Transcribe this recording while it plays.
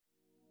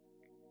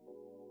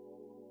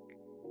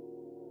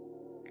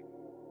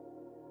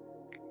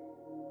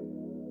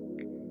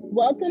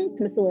Welcome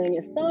to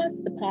Miscellaneous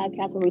Thoughts, the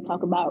podcast where we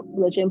talk about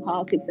religion,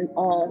 politics, and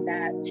all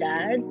that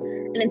jazz.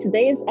 And in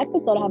today's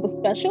episode, I have a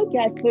special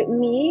guest with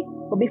me.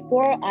 But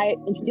before I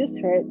introduce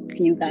her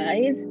to you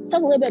guys,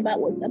 talk a little bit about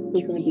what this episode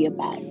is going to be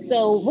about.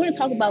 So we're going to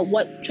talk about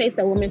what traits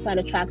that women find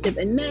attractive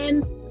in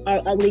men.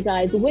 Are ugly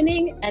guys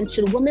winning? And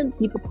should women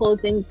be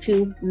proposing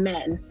to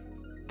men?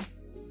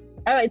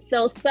 All right,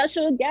 so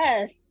special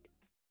guest.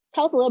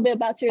 Tell us a little bit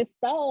about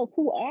yourself.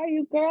 Who are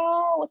you,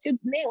 girl? What's your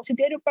name? What's your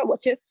date of birth?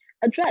 What's your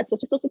address?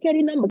 What's your social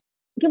security number?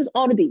 Give us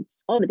all the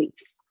deets.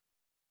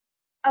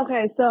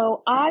 Okay,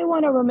 so I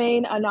want to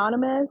remain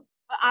anonymous,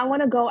 but I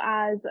want to go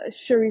as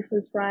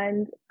Sharifa's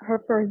friend,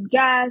 her first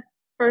guest,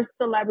 first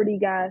celebrity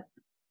guest.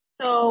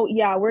 So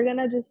yeah, we're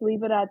gonna just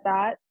leave it at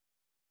that.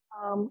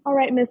 All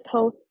right, Miss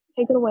Host,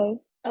 take it away.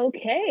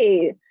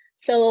 Okay.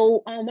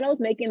 So when I was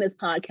making this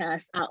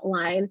podcast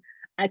outline,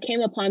 I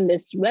came upon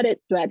this Reddit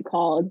thread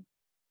called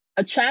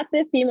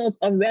 "Attractive Females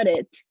of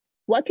Reddit.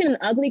 What can an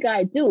ugly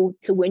guy do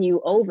to win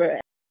you over?"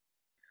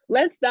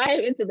 Let's dive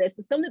into this.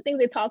 So some of the things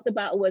they talked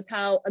about was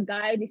how a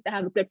guy needs to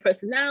have a good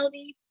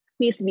personality,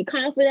 needs to be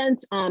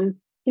confident,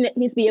 he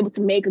needs to be able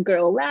to make a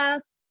girl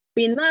laugh,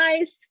 be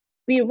nice,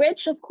 be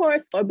rich, of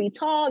course, or be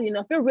tall.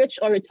 If you're rich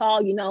or you're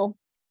tall, you're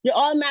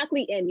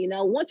automatically in.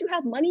 Once you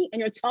have money and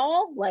you're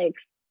tall,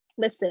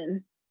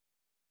 listen,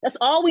 that's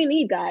all we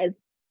need,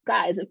 guys.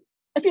 Guys,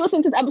 if you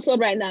listen to the episode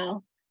right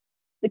now,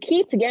 the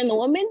key to getting a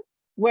woman,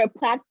 wear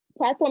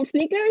platform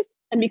sneakers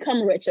and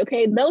become rich.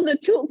 Okay, those are the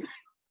two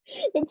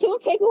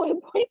takeaway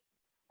points.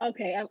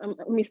 Okay,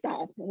 let me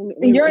stop.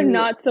 You're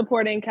not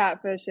supporting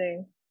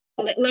catfishing.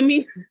 Let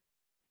me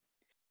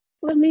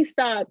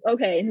stop.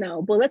 Okay,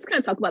 no, but let's kind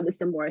of talk about this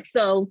some more.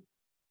 So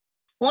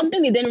one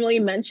thing you didn't really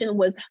mention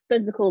was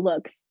physical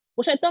looks,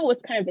 which I thought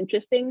was kind of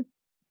interesting.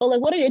 But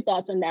what are your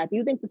thoughts on that? Do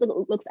you think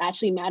physical looks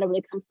actually matter when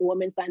it comes to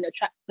women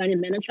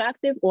finding men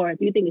attractive, or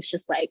do you think it's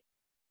just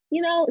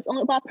it's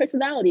all about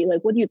personality?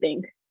 What do you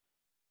think?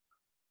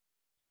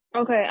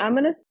 Okay, I'm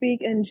going to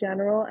speak in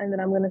general and then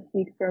I'm going to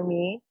speak for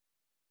me.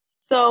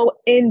 So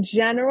in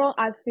general,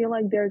 I feel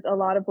like there's a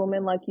lot of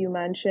women, like you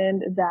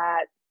mentioned,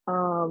 that,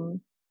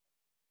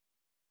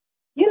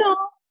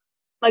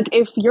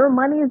 if your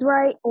money is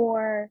right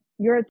or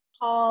you're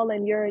tall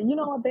and you're,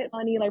 a bit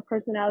money,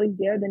 personality's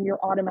there, then you're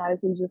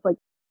automatically just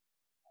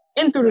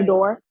in through the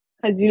door.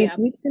 Cause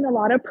we've seen a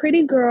lot of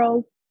pretty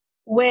girls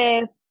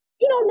with,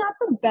 not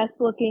the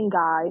best looking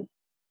guys.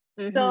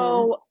 Mm-hmm.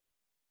 So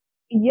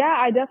yeah,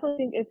 I definitely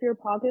think if your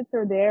pockets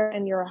are there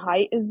and your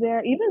height is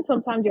there, even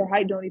sometimes your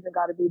height don't even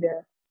gotta be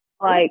there.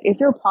 If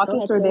your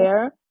pockets are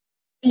there,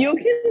 you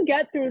can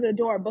get through the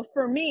door. But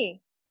for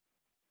me,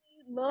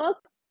 look,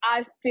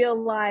 I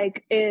feel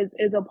like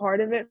is a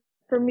part of it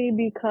for me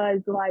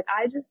because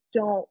I just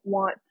don't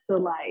want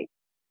to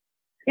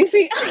you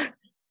see,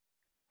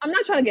 I'm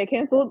not trying to get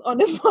canceled on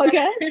this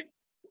podcast.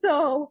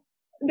 So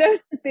there's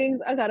things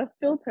I gotta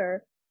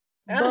filter.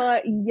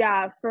 But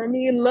yeah, for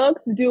me,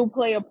 looks do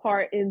play a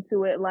part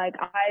into it.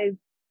 I've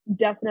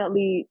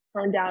definitely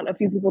turned down a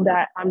few people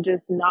that I'm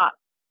just not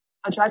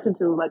attracted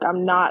to.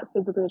 I'm not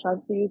physically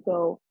attracted to you.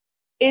 So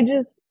it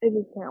just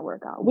can't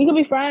work out. We could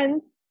be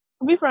friends.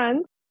 We'll be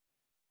friends.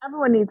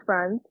 Everyone needs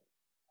friends.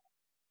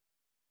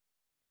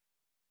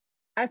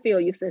 I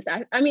feel you, sis.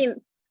 I mean,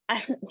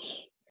 I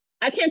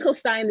can't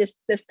co-sign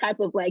this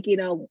type of what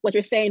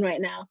you're saying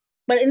right now.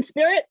 But in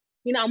spirit,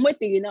 I'm with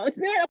you. In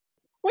spirit,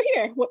 we're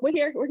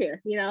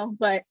here.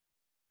 But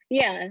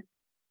yeah.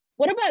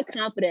 What about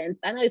confidence?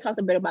 I know you talked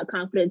a bit about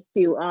confidence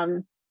too.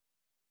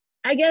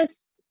 I guess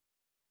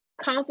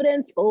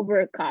confidence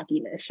over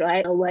cockiness,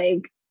 right?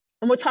 And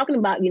we're talking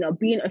about,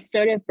 being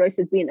assertive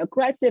versus being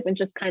aggressive and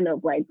just kind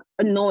of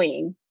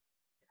annoying.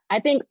 I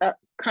think a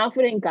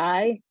confident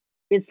guy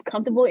is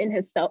comfortable in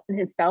himself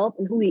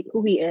and who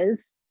he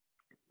is.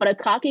 But a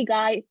cocky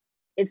guy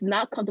is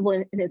not comfortable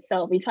in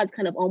himself. He tries to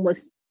kind of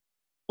almost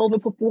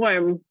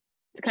overperform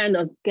to kind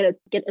of get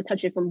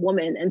attention from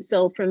women. And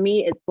so for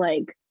me, it's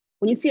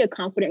when you see a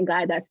confident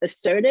guy that's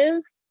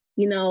assertive,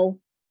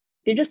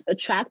 they're just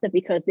attractive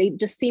because they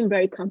just seem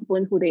very comfortable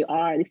in who they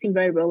are. They seem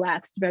very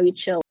relaxed, very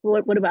chill.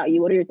 What about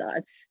you? What are your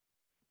thoughts?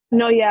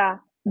 No, yeah.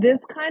 This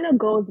kind of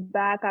goes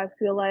back, I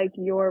feel like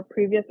your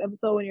previous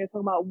episode when you're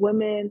talking about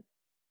women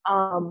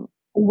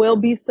will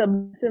be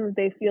submissive if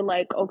they feel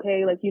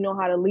okay, you know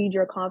how to lead,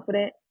 you're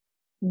confident.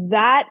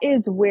 That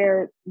is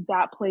where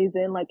that plays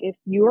in. If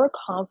you're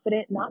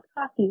confident, not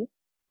cocky,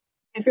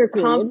 if you're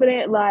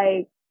confident,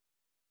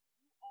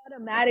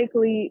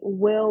 automatically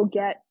will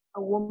get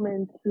a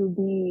woman to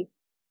be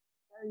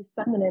very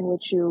feminine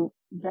with you,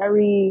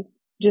 very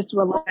just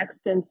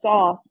relaxed and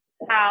soft,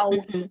 how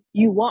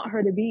you want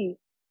her to be.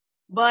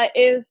 But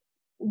if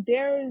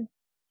there's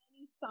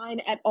any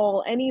sign at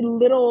all, any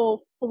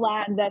little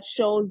flag that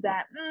shows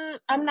that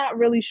I'm not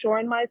really sure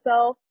in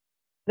myself,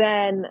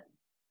 then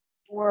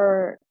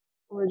we're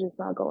just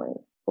not going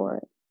for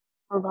it.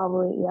 Or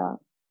probably, yeah.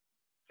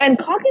 And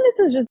cockiness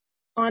is just,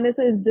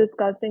 honestly, it's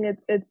disgusting.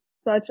 It's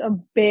such a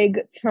big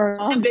turn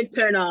off. It's a big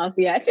turn off.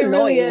 Yeah, it's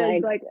annoying. Really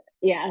is.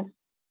 Yeah.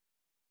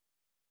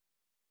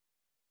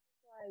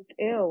 like,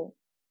 ew,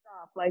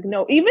 stop. Like,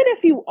 no, even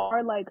if you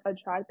are like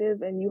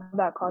attractive and you have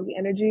that cocky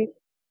energy,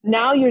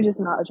 now you're just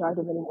not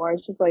attractive anymore.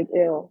 It's just like,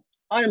 ew.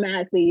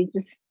 Automatically,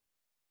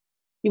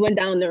 you went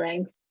down the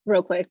ranks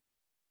real quick.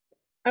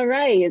 All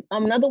right.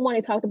 Another one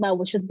I talked about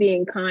was just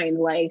being kind.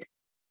 Like,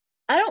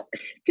 I don't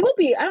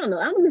know.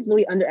 I don't think it's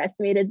really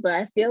underestimated, but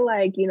I feel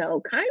like,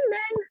 kind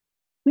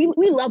men,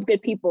 we love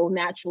good people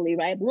naturally,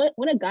 right?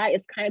 When a guy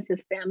is kind to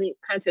his family,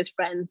 kind to his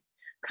friends,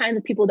 kind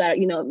of people that,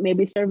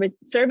 maybe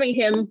serving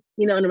him,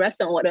 in a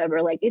restaurant or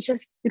whatever, like, it's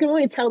just, you can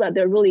really tell that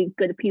they're really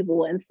good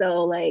people. And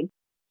so, like,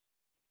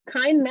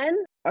 kind men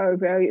are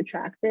very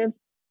attractive.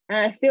 And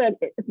I feel like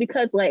it's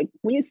because, like,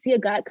 when you see a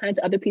guy kind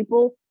to other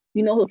people,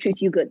 he'll treat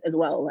you good as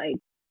well. Like,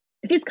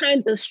 if he's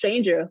kind to a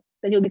stranger,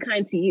 then he'll be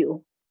kind to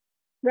you,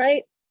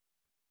 right?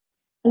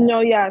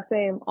 No, yeah,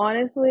 same.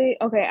 Honestly,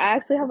 okay, I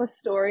actually have a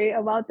story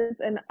about this,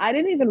 and I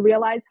didn't even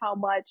realize how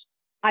much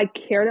I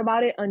cared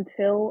about it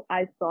until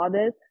I saw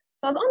this.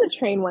 So I was on the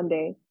train one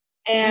day,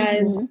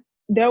 and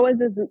there was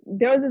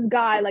this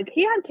guy, like,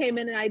 he had came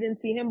in and I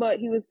didn't see him, but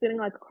he was sitting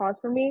like across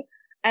from me.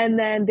 And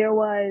then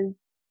I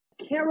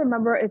can't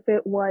remember if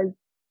it was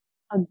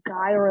a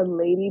guy or a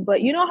lady,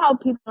 but you know how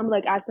people are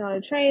like asking on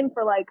a train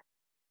for like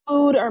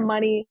food or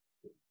money.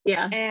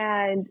 Yeah.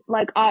 And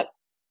like,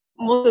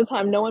 most of the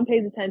time no one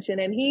pays attention.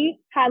 And he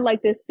had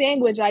like this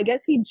sandwich, I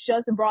guess he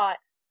just brought,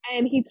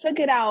 and he took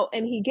it out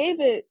and he gave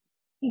it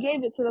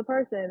to the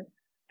person.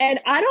 And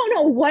I don't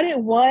know what it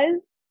was,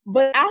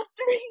 but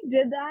after he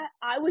did that,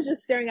 I was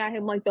just staring at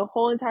him like the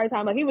whole entire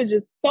time. Like, he was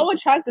just so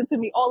attracted to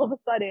me all of a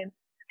sudden.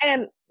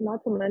 And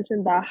not to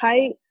mention the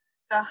height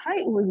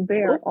was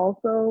there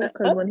also,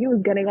 because when he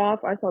was getting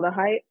off, I saw the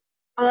height.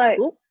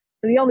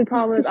 The only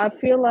problem is I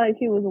feel like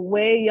he was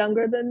way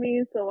younger than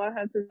me, so I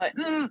had to like,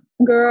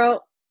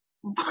 girl.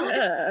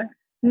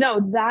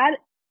 No, that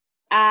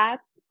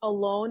act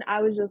alone,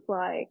 I was just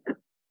like,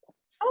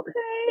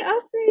 okay, I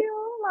see you.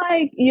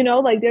 Like,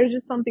 like, there's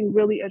just something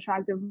really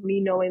attractive to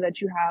me knowing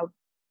that you have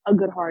a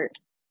good heart.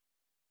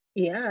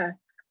 Yeah.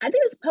 I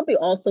think it's probably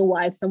also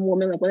why some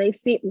women, like,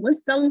 when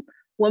some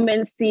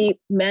women see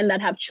men that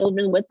have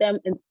children with them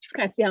and just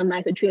kind of see how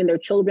nice they're treating their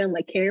children,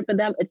 like caring for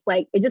them, it's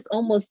like, it just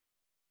almost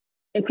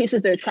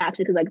increases their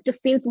attraction, because like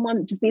just seeing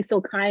someone just be so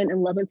kind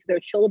and loving to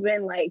their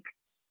children, like,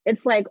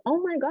 it's like,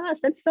 oh my gosh,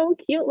 that's so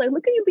cute. Like,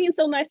 look at you being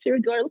so nice to your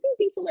daughter. Look at you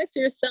being so nice to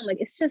your son.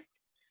 Like, it's just,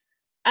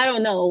 I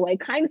don't know.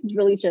 Like, kindness is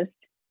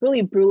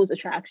really brews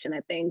attraction, I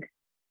think.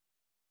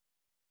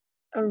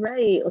 All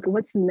right. Okay,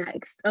 what's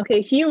next?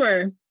 Okay,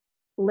 humor.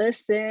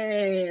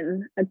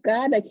 Listen, a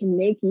guy that can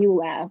make you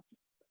laugh.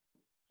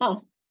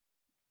 Oh.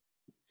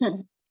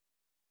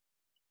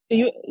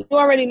 You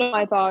already know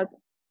my thoughts.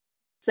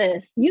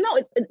 Sis,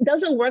 it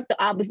doesn't work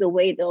the opposite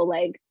way though.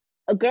 Like,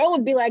 a girl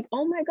would be like,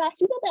 oh my gosh,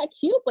 she's not that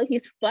cute, but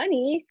he's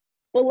funny.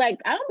 But like,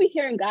 I don't be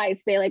hearing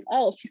guys say like,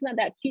 oh, she's not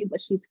that cute, but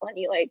she's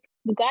funny. Like,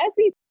 do y'all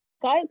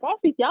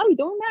be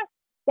doing that?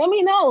 Let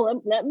me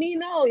know. Let me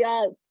know,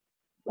 y'all.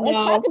 Let's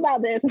talk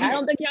about this. I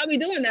don't think y'all be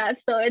doing that.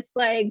 So it's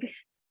like,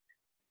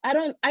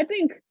 I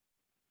think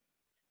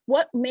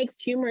what makes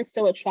humor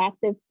so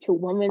attractive to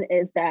women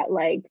is that,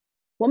 like,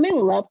 women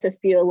love to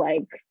feel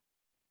like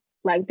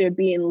they're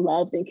being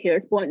loved and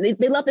cared for. And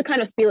they love to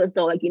kind of feel as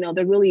though, like,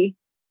 they're really,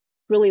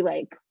 really,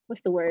 like,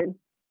 what's the word?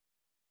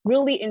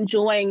 Really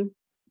enjoying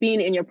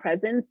being in your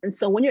presence. And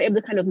so when you're able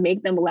to kind of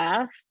make them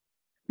laugh,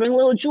 bring a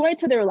little joy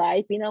to their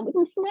life, make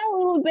them smile a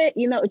little bit,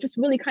 it just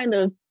really kind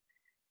of,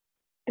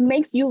 it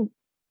makes you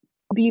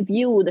be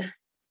viewed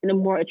in a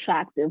more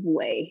attractive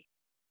way.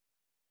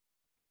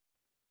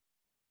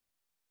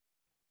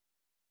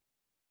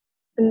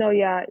 No,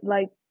 yeah,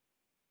 like,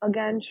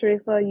 again,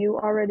 Sharifa, you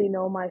already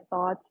know my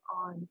thoughts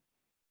on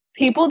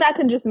people that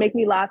can just make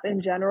me laugh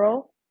in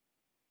general.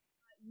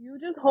 You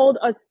just hold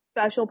a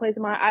special place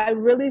in my heart. I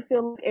really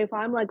feel like if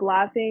I'm like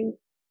laughing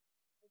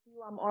with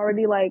you, I'm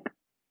already like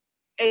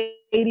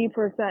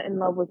 80% in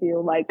love with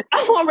you. Like,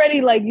 I'm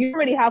already like, you're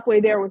already halfway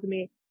there with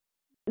me.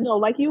 No,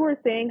 like you were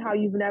saying how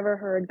you've never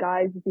heard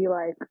guys be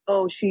like,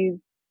 oh,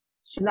 she's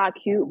not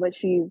cute, but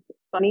she's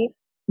funny.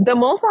 The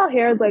most I'll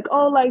hear is like,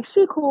 oh, like,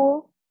 she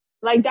cool.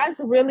 Like, that's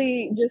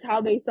really just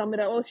how they sum it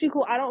up. Oh, she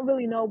cool. I don't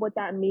really know what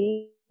that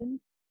means.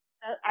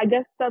 I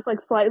guess that's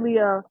like slightly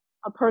a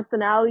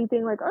personality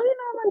thing. Like, oh,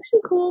 like, she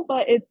cool,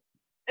 but it's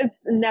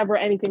never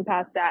anything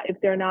past that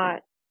if they're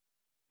not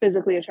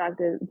physically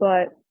attractive.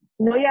 But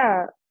no,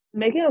 yeah,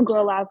 making a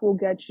girl laugh will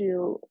get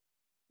you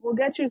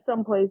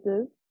some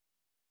places.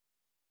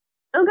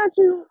 It'll get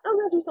you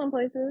some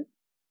places.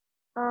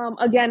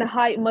 Again,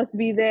 height must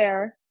be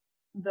there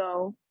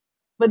though.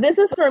 But this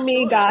is for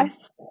me, guys.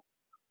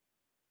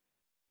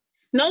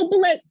 No, but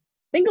like,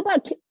 think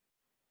about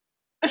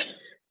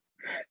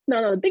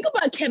think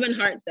about Kevin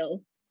Hart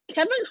though.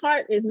 Kevin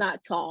Hart is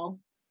not tall,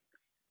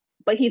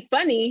 but he's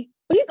funny,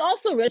 but he's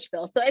also rich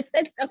though. So it's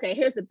okay.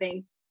 Here's the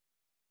thing: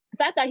 the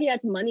fact that he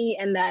has money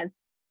and that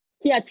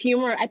he has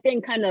humor, I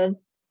think, kind of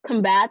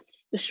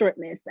combats the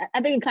shortness.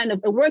 I think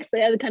it works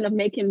to kind of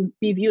make him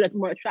be viewed as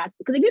more attractive.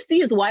 Because if you see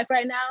his wife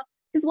right now,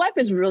 his wife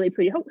is really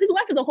pretty. His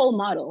wife is a whole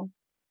model.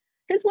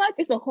 his wife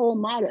is a whole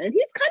model, and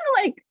he's kind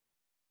of like,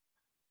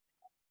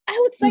 I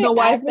would say, the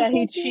wife average that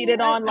he looking.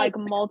 cheated on like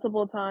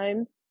multiple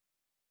times.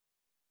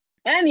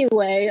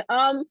 Anyway,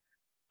 on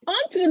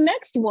to the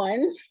next one.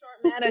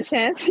 Short man a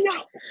chance.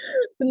 The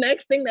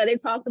next thing that they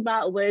talked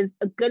about was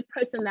a good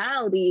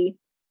personality.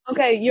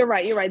 Okay, you're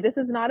right. This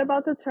is not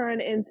about to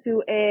turn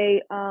into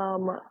a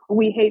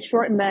we hate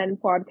short men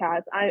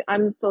podcast.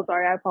 I'm so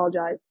sorry. I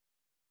apologize.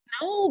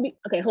 No,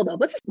 okay, hold on.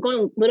 Let's just go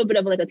on a little bit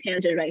of like a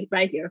tangent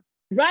right here.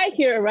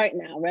 Right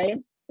now, right?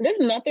 There's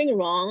nothing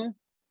wrong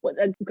with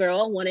a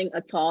girl wanting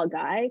a tall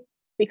guy,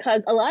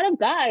 because a lot of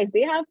guys,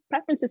 they have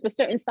preferences for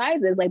certain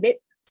sizes. Like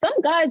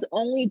some guys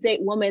only date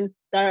women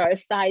that are a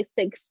size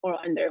 6 or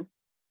under.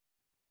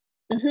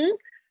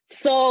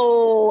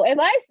 So if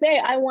I say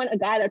I want a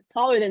guy that's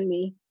taller than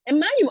me, and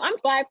mind you, I'm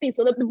 5'3",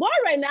 so the bar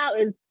right now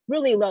is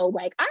really low.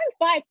 Like, I'm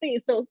 5'3",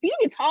 so if you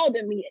be taller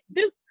than me,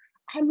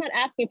 I'm not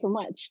asking for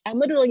much. I'm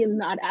literally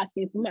not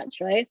asking for much,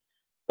 right?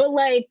 But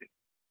like,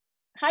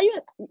 how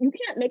you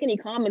can't make any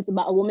comments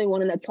about a woman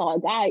wanting a tall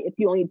guy if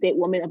you only date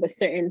women of a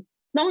certain,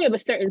 not only of a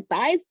certain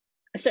size,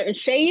 a certain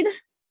shade.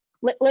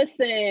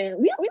 Listen,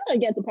 we're not gonna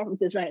get into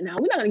preferences right now.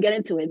 We're not gonna get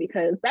into it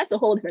because that's a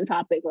whole different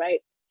topic, right?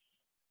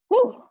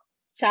 Whew,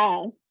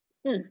 child.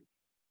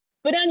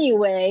 But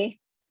anyway,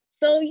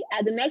 so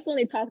yeah, the next one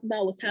they talked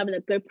about was having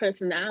a good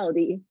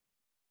personality.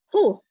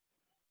 Whew,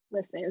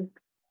 listen,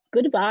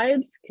 good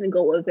vibes can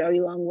go a very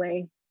long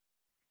way.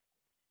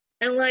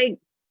 And like,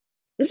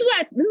 this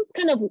is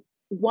kind of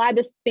why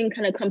this thing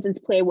kind of comes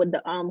into play with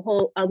the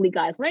whole ugly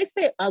guys. When I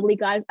say ugly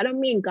guys, I don't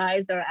mean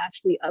guys that are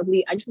actually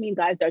ugly. I just mean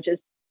guys that are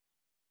just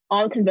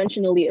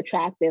unconventionally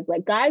attractive.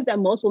 Like guys that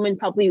most women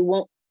probably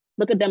won't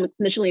look at them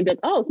initially and be like,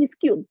 oh, he's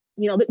cute.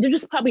 You know, they're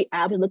just probably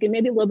average looking,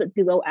 maybe a little bit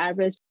below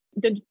average.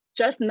 They're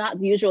just not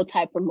the usual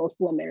type for most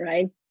women,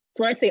 right?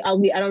 So when I say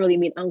ugly, I don't really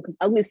mean ugly, because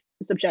ugly is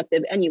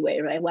subjective anyway,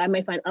 right? What I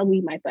might find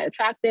ugly, might find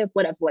attractive,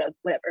 whatever,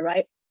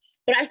 right?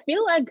 But I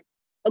feel like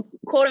a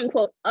quote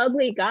unquote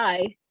ugly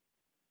guy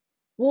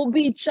will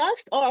be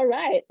just all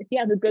right if he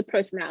has a good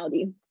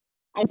personality.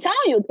 I'm telling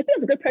you, if he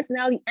has a good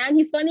personality and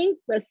he's funny,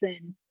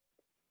 listen,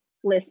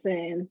 he's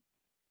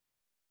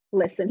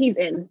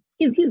in.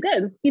 He's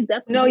good. He's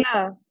definitely. No,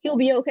 yeah. He'll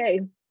be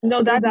okay.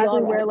 No, that's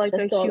exactly where like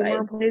the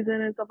humor plays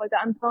in and stuff like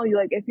that. I'm telling you,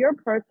 like if your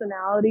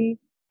personality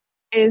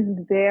is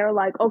there,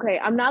 like okay,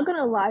 I'm not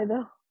gonna lie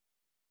though.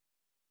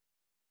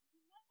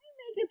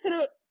 Make it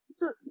to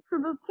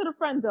the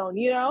friend zone,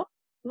 you know?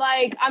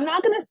 Like I'm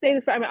not gonna say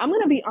this, I'm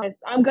gonna be honest.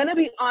 I'm gonna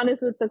be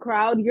honest with the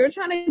crowd. You're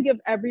trying to give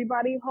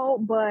everybody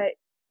hope, but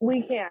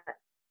we can't.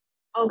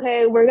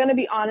 Okay, we're gonna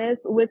be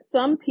honest. With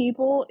some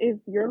people, if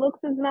your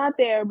looks is not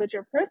there, but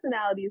your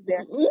personality is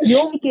there,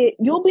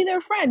 you'll be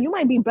their friend. You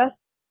might be best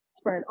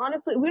friend.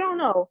 Honestly, we don't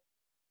know.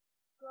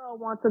 Girl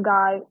wants a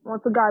guy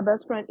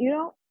best friend, you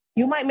know?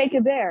 You might make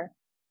it there.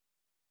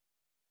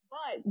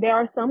 But there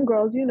are some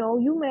girls, you know,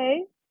 you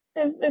may,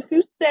 if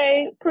you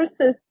stay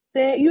persistent,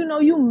 you know,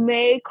 you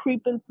may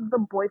creep into the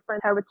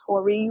boyfriend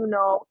territory, you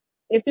know,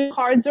 if your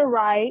cards are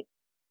right.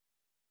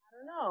 I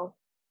don't know.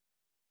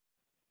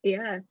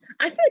 Yeah.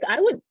 I feel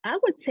like I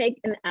would take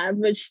an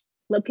average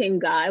looking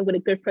guy with a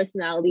good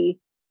personality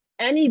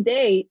any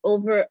day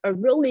over a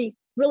really,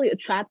 really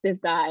attractive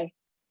guy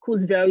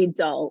who's very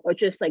dull or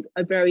just like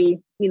a very,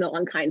 you know,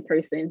 unkind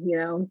person, you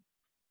know?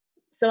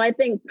 So I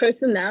think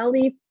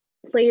personality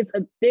plays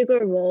a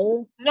bigger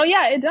role. No,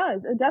 yeah, it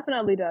does. It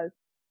definitely does.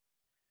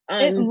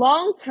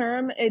 Long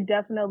term, it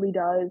definitely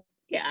does.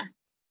 Yeah.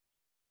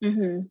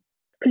 Because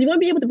you want to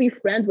be able to be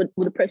friends with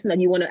a person that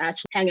you want to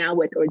actually hang out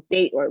with or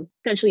date or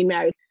potentially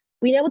marry.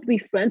 Being able to be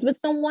friends with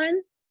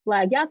someone,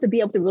 like you have to be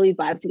able to really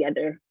vibe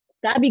together.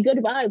 Gotta be good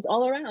vibes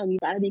all around. You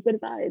gotta be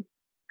good vibes.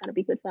 And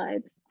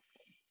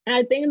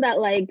I think that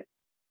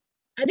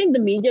the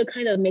media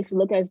kind of makes it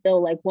look as though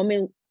like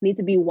women need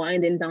to be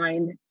wined and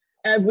dined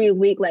every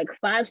week, like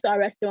 5-star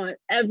restaurant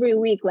every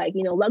week, like,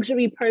 you know,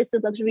 luxury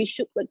purses, luxury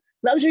shoes, like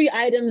luxury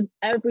items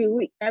every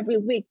week.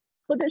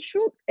 But the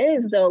truth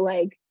is though,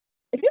 like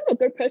if you have a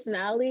good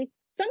personality,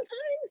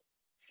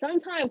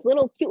 sometimes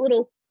little cute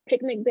little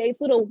picnic dates,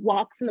 little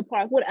walks in the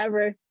park,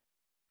 whatever,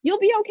 you'll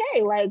be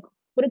okay. Like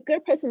with a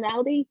good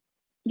personality,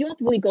 you don't have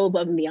to really go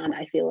above and beyond,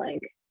 I feel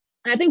like.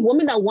 And I think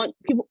women that want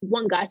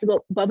guys to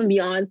go above and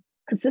beyond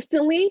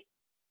consistently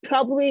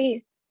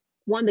probably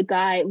want the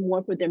guy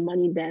more for their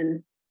money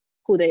than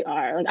who they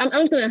are. Like I'm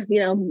just gonna,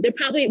 you know, they're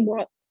probably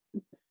more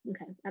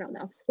okay. I don't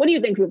know. What do you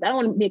think, Ruth? I don't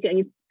want to make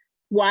any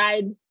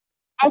wide.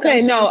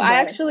 Okay, no, I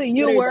actually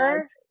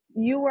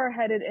you were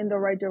headed in the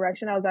right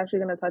direction. I was actually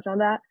gonna touch on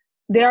that.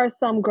 There are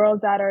some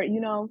girls that are, you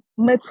know,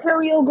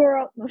 material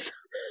girls.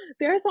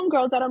 There are some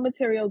girls that are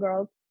material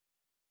girls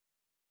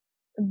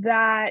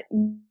that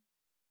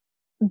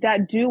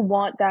do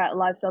want that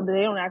lifestyle, but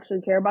they don't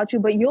actually care about you,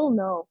 but you'll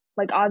know.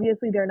 Like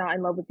obviously they're not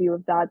in love with you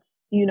if that's,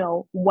 you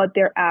know, what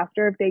they're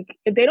after.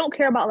 If they don't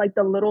care about like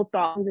the little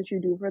things that you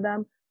do for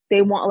them,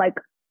 they want like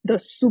the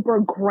super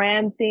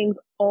grand things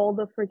all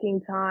the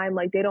freaking time.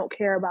 Like they don't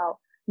care about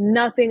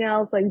nothing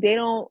else. Like they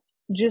don't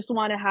just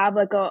want to have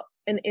like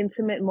an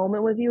intimate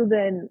moment with you,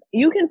 then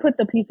you can put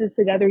the pieces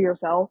together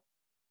yourself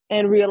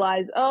and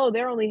realize, oh,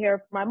 they're only here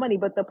for my money.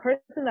 But the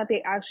person that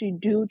they actually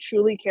do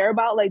truly care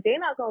about, like, they're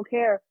not gonna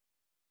care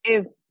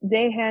if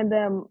they hand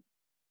them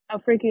a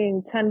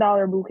freaking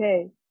 $10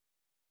 bouquet.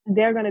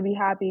 They're gonna be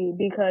happy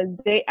because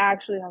they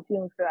actually have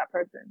feelings for that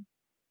person.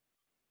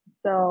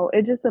 So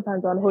it just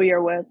depends on who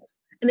you're with.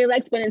 And they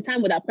like spending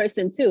time with that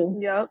person too.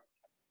 Yep.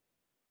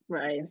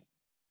 Right.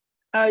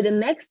 All right, the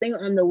next thing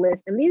on the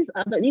list, and these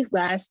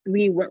last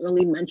three weren't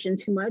really mentioned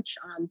too much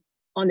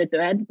on the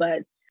thread,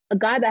 but a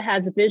guy that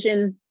has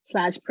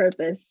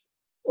vision/purpose.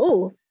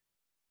 Oh,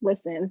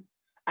 listen,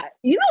 I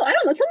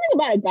don't know, something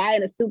about a guy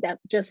in a suit that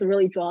just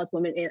really draws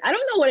women in. I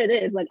don't know what it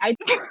is. Like I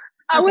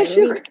wish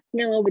you could.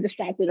 We're a little bit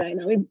distracted right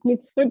now. Let me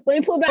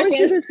pull back in. I wish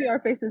you could see our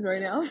faces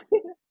right now. Let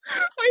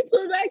me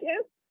pull back in.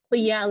 But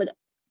yeah, like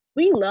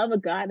we love a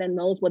guy that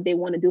knows what they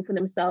want to do for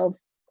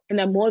themselves and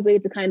they're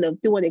motivated to kind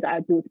of do what they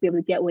gotta do to be able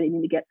to get what they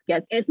need to get.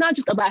 And it's not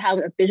just about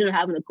having a vision or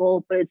having a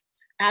goal, but it's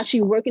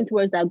actually working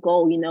towards that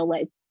goal.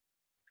 Like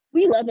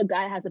we love a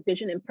guy that has a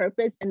vision and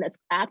purpose and that's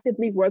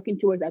actively working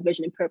towards that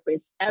vision and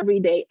purpose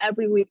every day,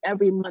 every week,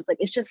 every month. Like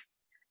it's just,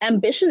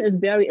 ambition is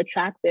very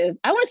attractive.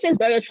 I want to say it's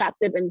very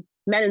attractive in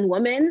men and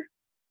women,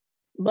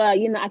 but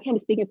I can't be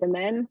speaking for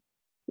men.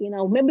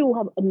 Maybe we'll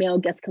have a male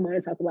guest come on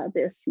and talk about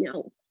this.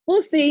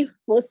 We'll see.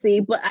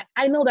 But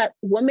I know that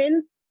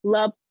women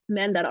love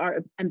men that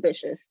are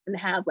ambitious and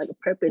have like a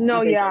purpose.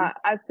 No, yeah.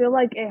 I feel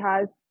like it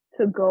has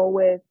to go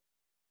with,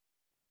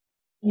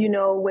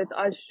 with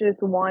us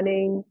just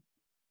wanting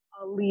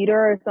a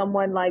leader or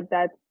someone like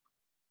that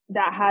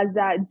has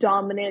that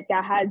dominant,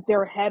 that has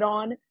their head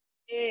on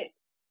it.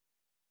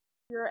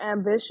 You're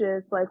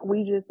ambitious. Like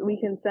we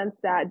can sense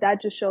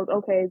that just shows,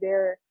 okay,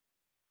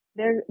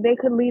 they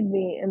could lead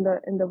me in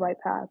the right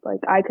path. Like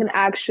I can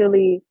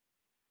actually,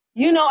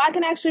 I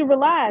can actually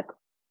relax.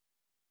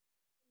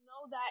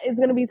 Know that it's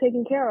going to be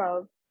taken care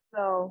of.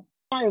 So.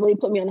 Really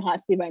put me on the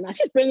hot seat right now.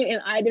 She's bringing in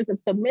ideas of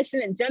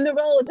submission and gender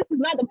roles. This is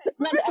not the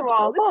episode.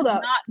 Hold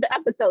up. Not the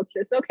episode,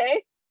 sis.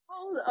 Okay.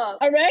 Hold up.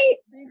 All right.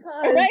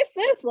 All right,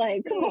 sis.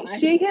 Like, come on.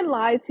 She can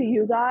lie to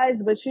you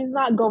guys, but she's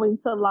not going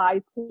to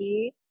lie to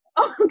me.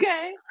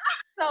 Okay.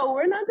 So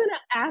we're not gonna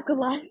act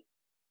like.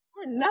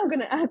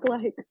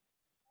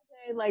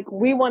 Okay, like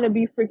we want to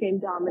be freaking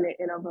dominant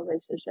in a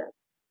relationship.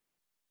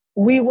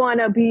 We want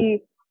to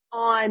be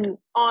on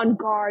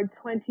guard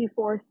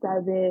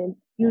 24/7.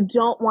 You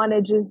don't want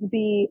to just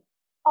be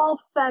all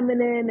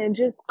feminine and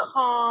just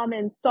calm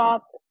and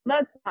soft.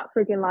 Let's not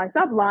freaking lie.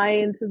 Stop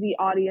lying to the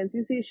audience.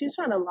 You see, she's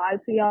trying to lie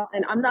to y'all,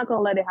 and I'm not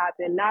gonna let it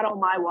happen. Not on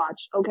my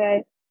watch,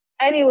 okay?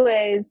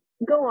 Anyways,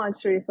 go on,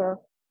 Sharifa.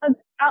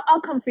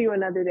 I'll come for you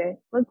another day.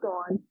 Let's go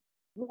on.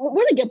 We're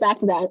gonna get back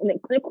to that in a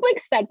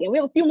quick second. We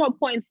have a few more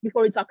points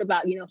before we talk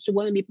about, should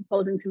women be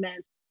proposing to men?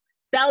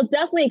 That'll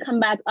definitely come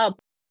back up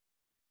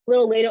a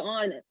little later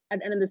on at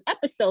the end of this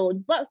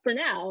episode. But for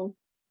now,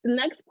 the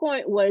next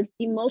point was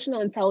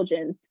emotional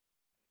intelligence.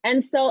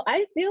 And so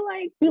I feel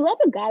like we love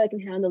a guy that can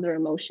handle their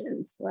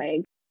emotions.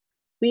 Like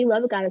we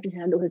love a guy that can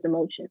handle his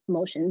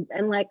emotions.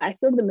 And like I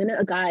feel the minute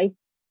a guy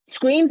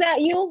screams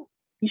at you,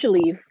 you should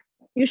leave.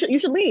 You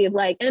should leave.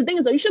 Like, and the thing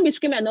is, you shouldn't be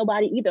screaming at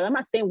nobody either. I'm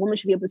not saying women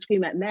should be able to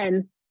scream at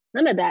men.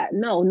 None of that.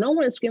 No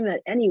one is screaming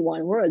at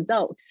anyone. We're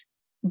adults.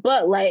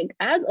 But like,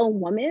 as a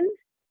woman,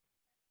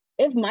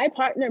 if my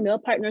male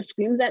partner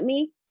screams at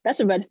me,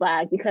 that's a red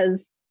flag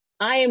because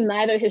I am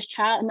neither his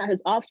child, I'm not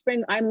his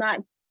offspring. I'm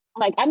not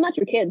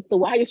your kid. So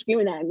why are you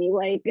screaming at me?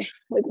 Like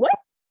what?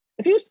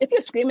 If you're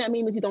screaming at me,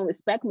 it means you don't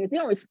respect me. If you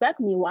don't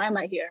respect me, why am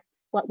I here?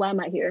 Why am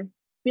I here?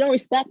 If you don't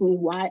respect me,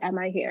 why am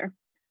I here?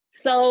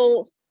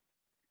 So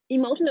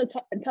emotional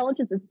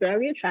intelligence is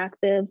very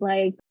attractive.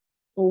 Like,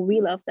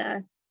 we love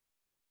that.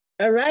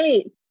 All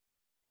right.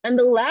 And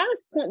the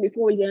last point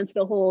before we get into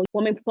the whole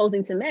woman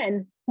proposing to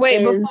men.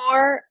 Wait,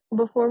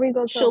 before we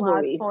go to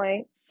chivalry. The last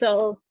point.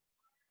 So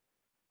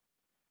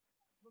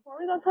before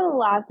we go to the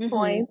last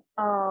point,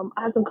 I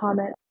have some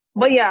comments.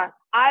 But yeah,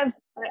 I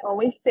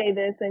always say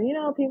this, and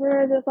people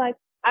are just like,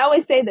 I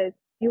always say this.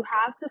 You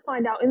have to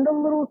find out in the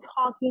little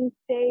talking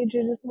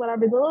stages, just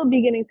whatever, the little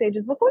beginning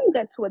stages, before you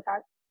get too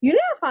attached. You need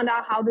to find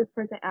out how this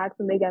person acts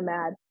when they get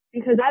mad,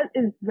 because that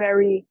is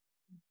very,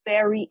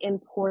 very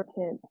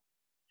important.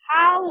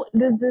 How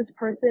does this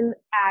person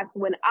act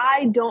when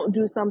I don't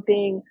do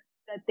something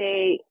that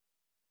they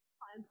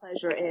find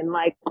pleasure in?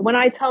 Like when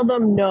I tell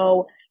them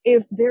no,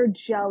 if they're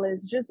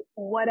jealous, just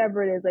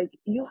whatever it is, like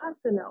you have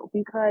to know,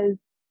 because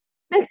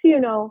next thing you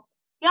know,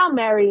 y'all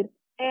married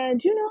and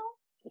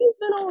he's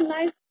been all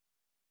nice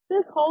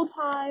this whole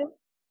time.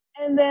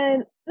 And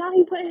then now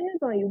he put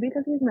hands on you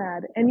because he's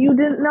mad. And you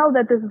didn't know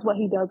that this is what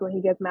he does when he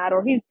gets mad,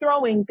 or he's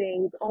throwing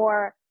things,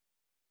 or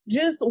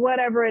just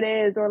whatever it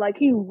is, or like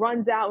he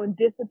runs out and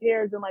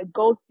disappears and like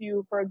ghosts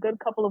you for a good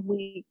couple of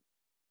weeks.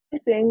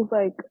 These things,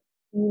 like,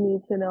 you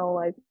need to know,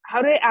 like,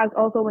 how they act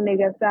also when they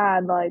get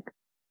sad, like,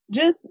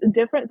 just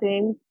different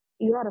things.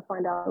 You gotta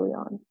find out early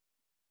on.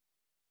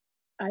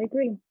 I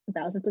agree,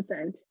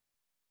 1,000%.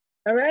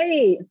 All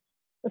right,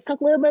 let's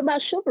talk a little bit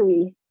about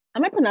chivalry.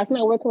 Am I pronouncing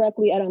that word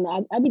correctly? I don't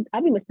know. I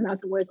be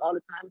mispronouncing words all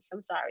the time. So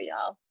I'm sorry,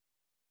 y'all.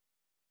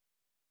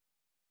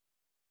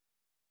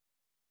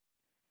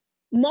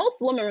 Most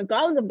women,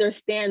 regardless of their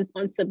stance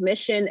on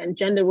submission and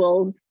gender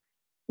roles,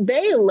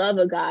 they love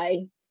a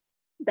guy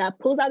that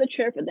pulls out the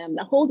chair for them,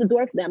 that holds the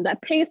door for them,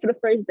 that pays for the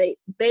first date.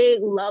 They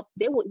will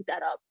eat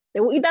that up. They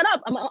will eat that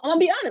up. I'm gonna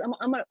be honest.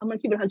 I'm gonna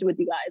keep it 100 with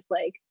you guys.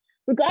 Like,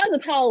 regardless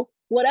of how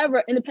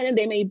whatever independent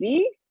they may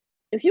be,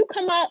 if you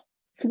come out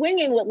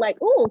swinging with like,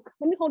 oh,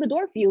 let me hold the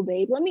door for you,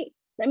 babe. Let me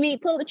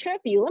pull the chair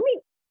for you. Let me.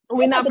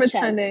 We're not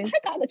pretending.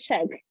 Check out the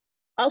check.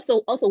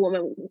 Also,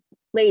 women,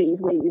 ladies,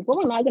 what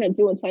we're not gonna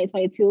do in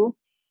 2022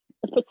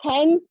 is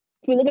pretend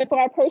to be looking for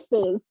our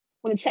purses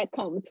when the check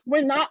comes.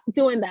 We're not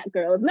doing that,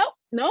 girls.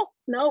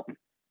 Nope.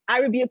 I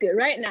rebuke it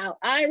right now.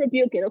 I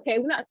rebuke it. Okay,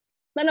 we're not.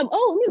 None of,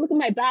 oh, let me look at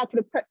my bag for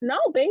the no,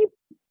 babe.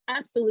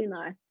 Absolutely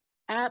not.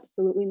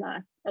 Absolutely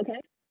not. Okay.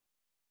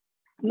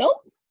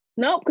 Nope.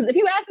 Because if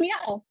you ask me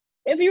out,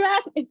 if you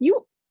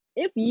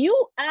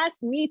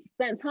ask me to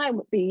spend time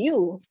with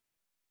you,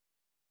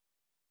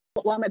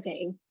 why am I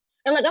paying?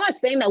 And like, I'm not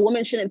saying that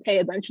women shouldn't pay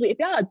eventually. If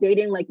y'all are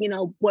dating, like, you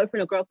know,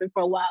 boyfriend or girlfriend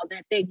for a while, then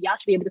I think y'all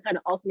should be able to kind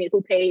of alternate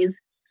who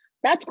pays.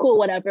 That's cool,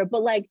 whatever.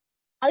 But like,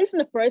 at least in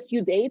the first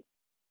few dates,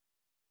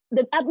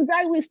 at the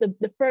very least,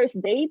 the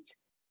first date,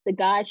 the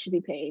guy should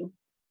be paying.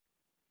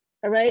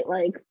 All right?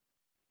 Like,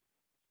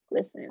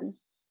 listen,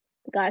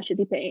 the guy should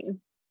be paying.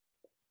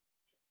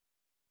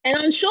 And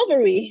on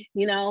chivalry,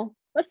 you know,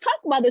 let's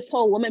talk about this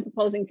whole woman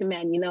proposing to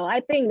men. You know,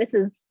 I think this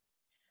is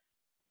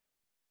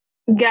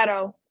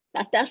ghetto.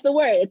 That's the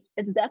word.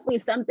 It's definitely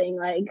something.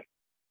 Like,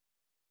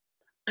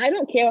 I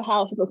don't care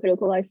how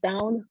hypocritical I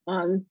sound.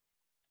 And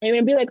you're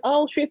gonna be like,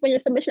 oh, Sharif, on your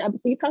submission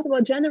episode, you talked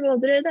about gender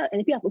roles, and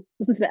if you have to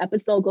listen to the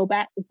episode, go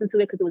back, listen to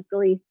it, because it was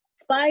really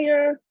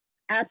fire,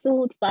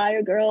 absolute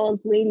fire,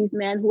 girls, ladies,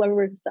 men,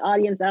 whoever is the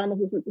audience. I don't know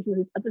who's listening to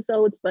these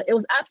episodes, but it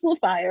was absolute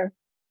fire.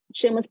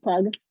 Shameless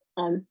plug.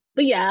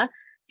 But yeah,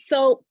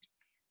 so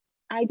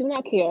I do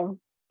not care.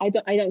 I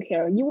don't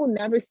care. You will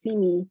never see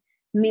me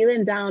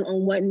kneeling down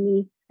on one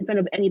knee in front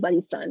of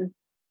anybody's son.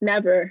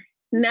 Never.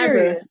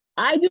 Period.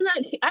 I do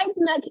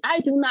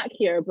not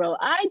care, bro.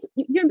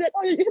 You're a bit,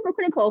 oh, you're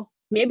hypocritical.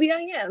 Maybe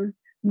I am.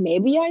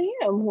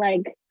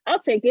 Like, I'll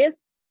take it,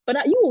 but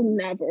you will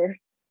never,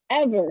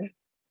 ever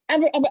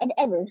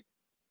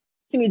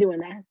see me doing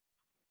that.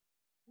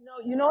 No,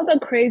 you know what the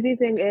crazy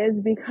thing is,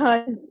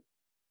 because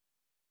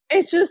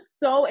it's just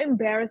so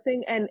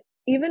embarrassing, and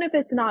even if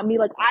it's not me,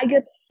 like, I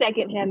get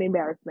secondhand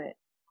embarrassment.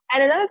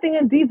 And another thing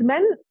is, these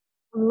men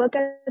look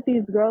at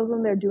these girls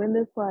when they're doing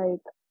this,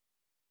 like,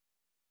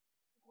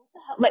 what the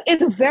hell? Like,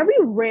 it's very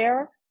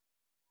rare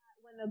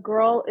when a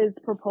girl is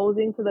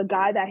proposing to the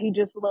guy that he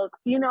just looks,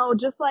 you know,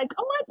 just like,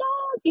 oh my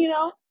God, you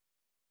know?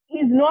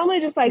 He's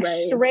normally just like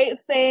straight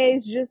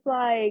face, just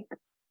like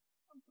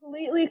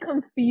completely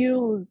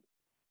confused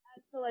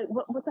as to like,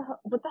 what the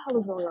hell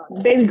is going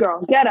on? Baby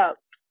girl, get up.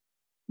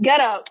 What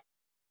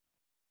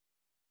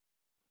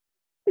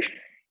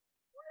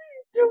are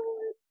you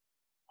doing?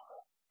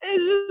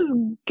 It's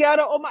just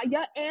ghetto. Oh my,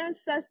 your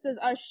ancestors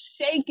are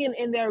shaking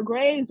in their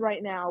graves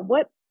right now.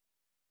 What?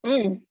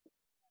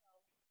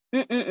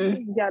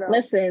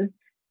 Listen,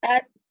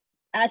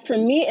 as for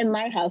me in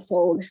my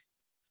household,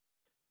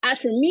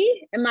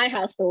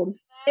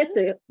 it's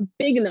a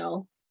big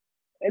no.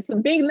 It's a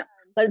big no.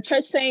 But the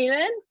church saying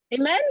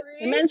amen?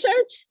 Amen,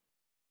 church?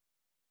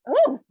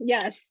 Oh,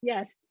 yes.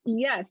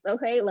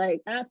 Okay,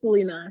 like,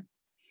 absolutely not.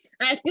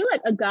 And I feel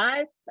like a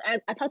guy, I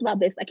talked about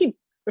this, I keep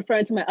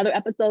referring to my other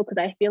episode because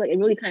I feel like it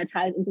really kind of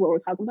ties into what we're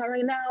talking about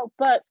right now.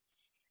 But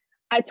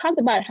I talked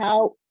about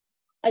how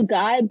a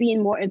guy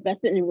being more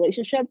invested in a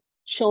relationship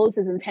shows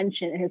his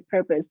intention and his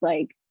purpose.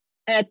 Like,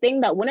 and I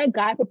think that when a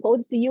guy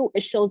proposes to you,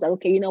 it shows that,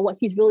 okay, you know what,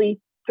 he's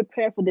really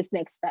prepared for this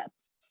next step.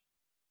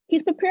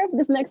 He's prepared for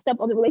this next step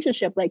of the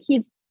relationship. Like,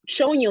 he's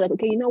showing you, like,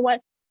 okay, you know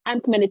what,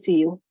 I'm committed to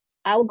you.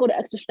 I will go the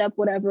extra step,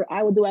 whatever.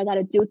 I will do what I got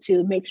to do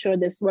to make sure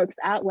this works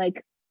out.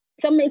 Like,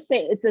 some may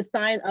say it's a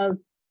sign of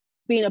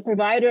being a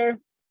provider.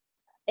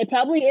 It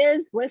probably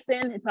is.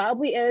 Listen, it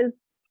probably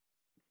is.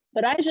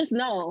 But I just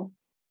know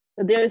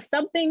that there's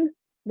something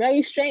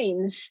very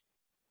strange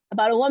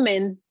about a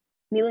woman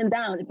kneeling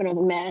down in front of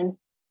a man.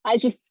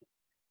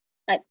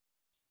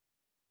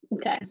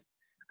 Okay.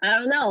 I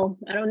don't know.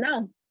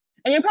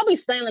 And you're probably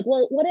saying, like,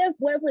 well, what if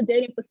we're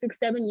dating for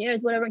 6-7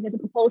 years, whatever, and he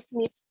doesn't propose to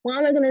me? What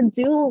am I gonna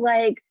do?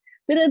 Like,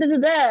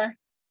 da-da-da-da-da.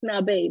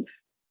 Now, babe,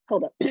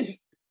 hold up.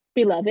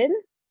 Beloved.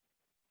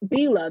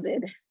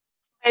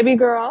 Baby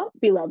girl.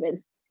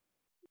 Beloved.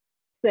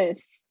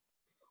 Sis.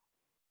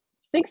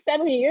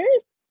 6-7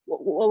 years?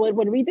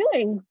 What are we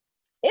doing?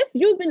 If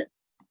you've been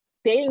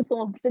dating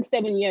someone for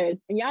 6-7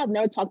 years and y'all have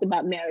never talked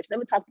about marriage,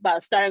 never talked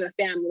about starting a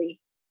family,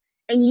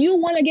 and you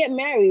want to get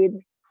married,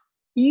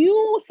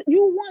 you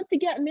want to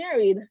get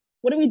married,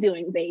 what are we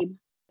doing, babe?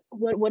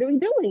 What are we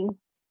doing?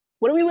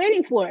 What are we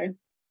waiting for?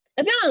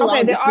 If you're in a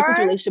long distance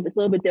relationship, it's a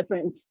little bit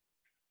different.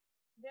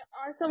 There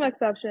are some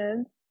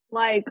exceptions.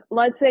 Like,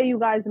 let's say you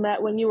guys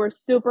met when you were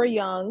super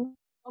young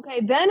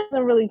Okay, then it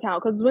doesn't really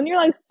count because when you're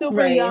like super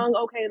Right. young,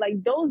 okay,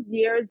 like those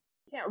years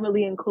you can't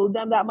really include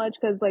them that much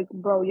because like,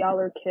 bro, y'all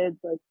are kids,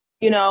 like,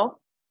 you know.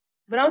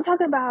 But I'm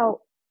talking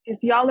about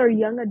if y'all are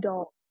young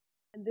adults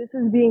and this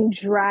is being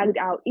dragged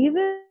out,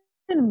 even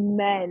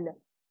men,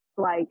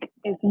 like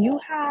if you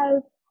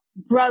have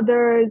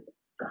brothers,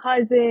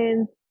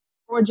 cousins,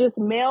 or just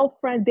male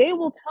friends, they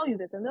will tell you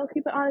this and they'll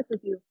keep it honest with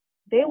you.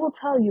 They will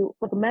tell you,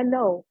 look, men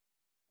know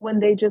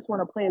when they just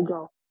want to play a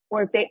girl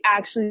or if they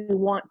actually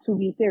want to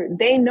be serious.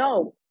 They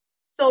know.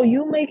 So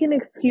you making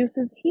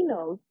excuses, he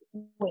knows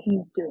what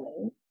he's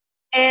doing.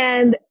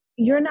 And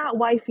you're not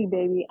wifey,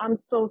 baby. I'm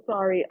so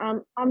sorry.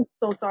 I'm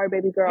so sorry,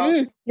 baby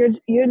girl.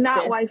 You're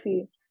not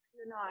wifey.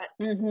 You're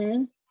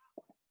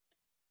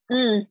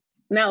not.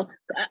 No,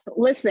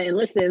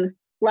 listen.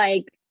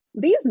 Like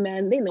these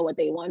men, they know what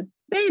they want.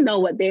 They know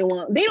what they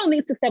want. They don't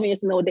need 6-7 years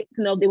to know if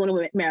they want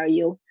to marry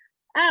you.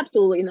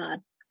 Absolutely not.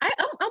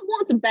 I'm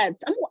willing to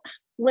bet.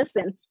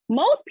 Listen.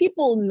 Most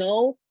people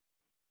know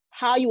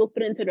how you will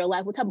fit into their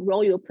life, what type of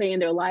role you will play in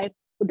their life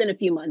within a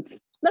few months.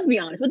 Let's be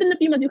honest. Within a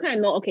few months, you kind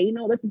of know. Okay,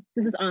 this is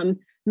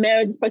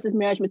marriage. This person's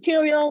marriage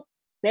material.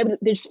 Maybe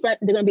we're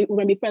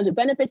gonna be friends with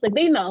benefits. Like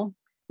they know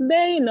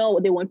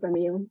what they want from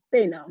you.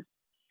 They know.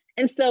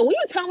 And so when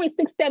you tell me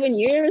 6-7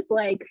 years,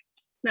 like,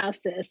 now,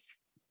 sis,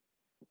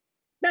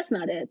 that's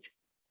not it.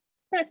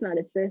 That's not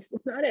it, sis.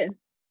 It's not it.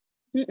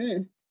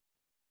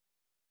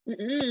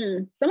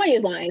 Somebody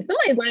is lying.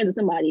 Somebody is lying to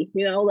somebody.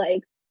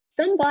 Like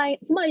somebody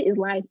is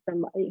lying to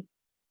somebody.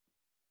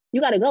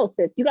 You gotta go,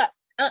 sis. You got.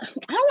 I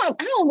don't want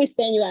to be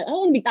saying you. I don't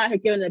want to be out here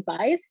giving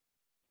advice,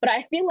 but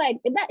I feel like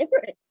if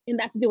you're in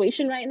that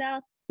situation right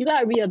now, you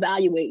gotta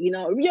reevaluate.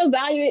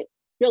 Reevaluate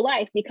your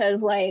life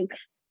because like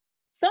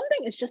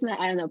something is just not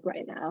adding up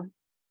right now.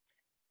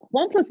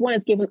 1 + 1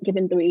 is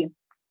given 3.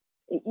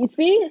 You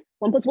see,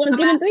 1 + 1 is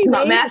given 3.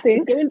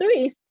 It's given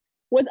 3.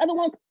 Where's the other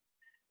one?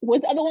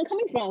 Where's the other one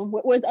coming from?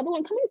 Where's the other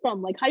one coming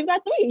from? Like how you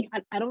got 3?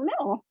 I don't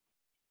know.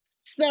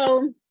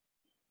 So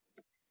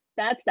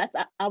that's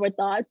our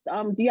thoughts.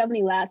 Do you have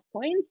any last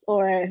points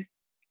or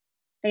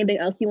anything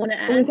else you want to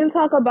add? We can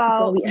talk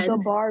about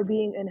the bar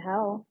being in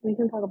hell. We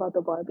can talk about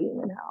the bar being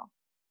in hell.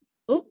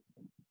 Ooh.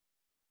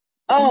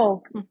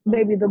 Oh,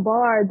 baby, the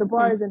bar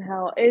is in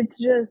hell. It's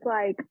just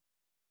like,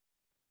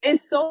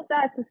 it's so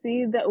sad to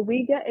see that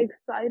we get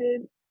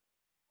excited.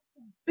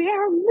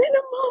 Bare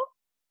minimum.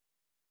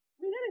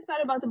 We get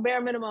excited about the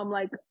bare minimum.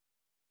 Like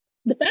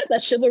the fact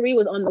that chivalry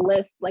was on the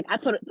list, like I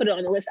put it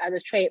on the list as a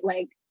trait.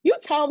 Like you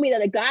tell me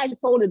that a guy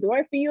just hold the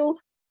door for you.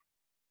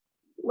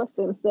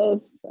 Listen,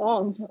 sis.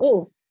 Freaking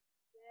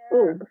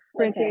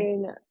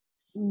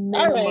minimum.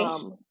 All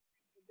right.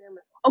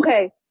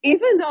 Okay,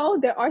 even though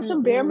there are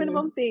some bare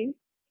minimum things,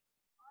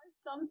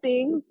 some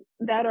things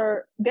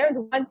there's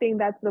one thing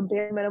that's the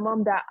bare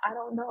minimum that I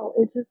don't know.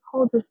 It just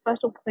holds a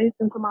special place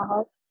into my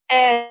heart.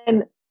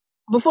 And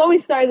before we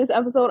started this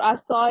episode, I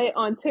saw it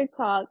on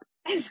TikTok,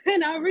 and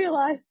then I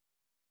realized it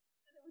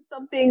was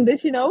something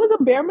that it was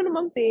a bare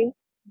minimum thing.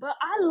 But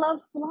I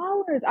love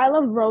flowers. I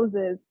love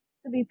roses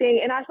to be thing.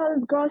 And I saw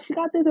this girl. She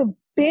got this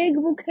big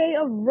bouquet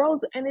of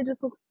roses, and it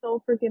just looks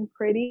so freaking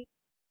pretty.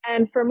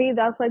 And for me,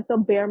 that's like the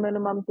bare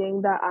minimum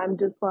thing that I'm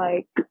just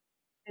like,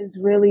 is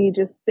really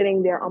just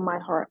sitting there on my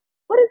heart.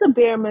 What is a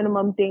bare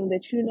minimum thing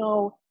that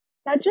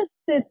that just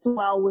sits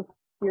well with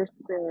your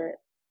spirit?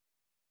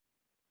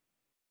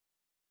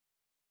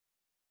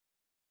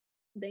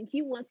 Thank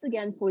you once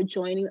again for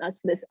joining us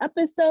for this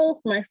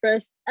episode, my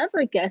first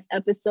ever guest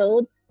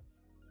episode.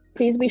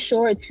 Please be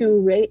sure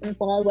to rate and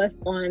follow us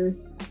on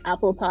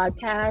Apple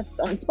Podcasts,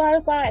 on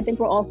Spotify. I think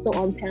we're also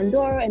on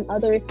Pandora and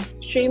other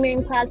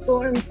streaming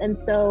platforms. And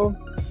so,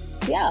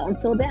 yeah,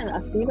 until then,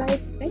 I'll see you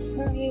guys next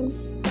time.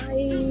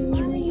 Bye.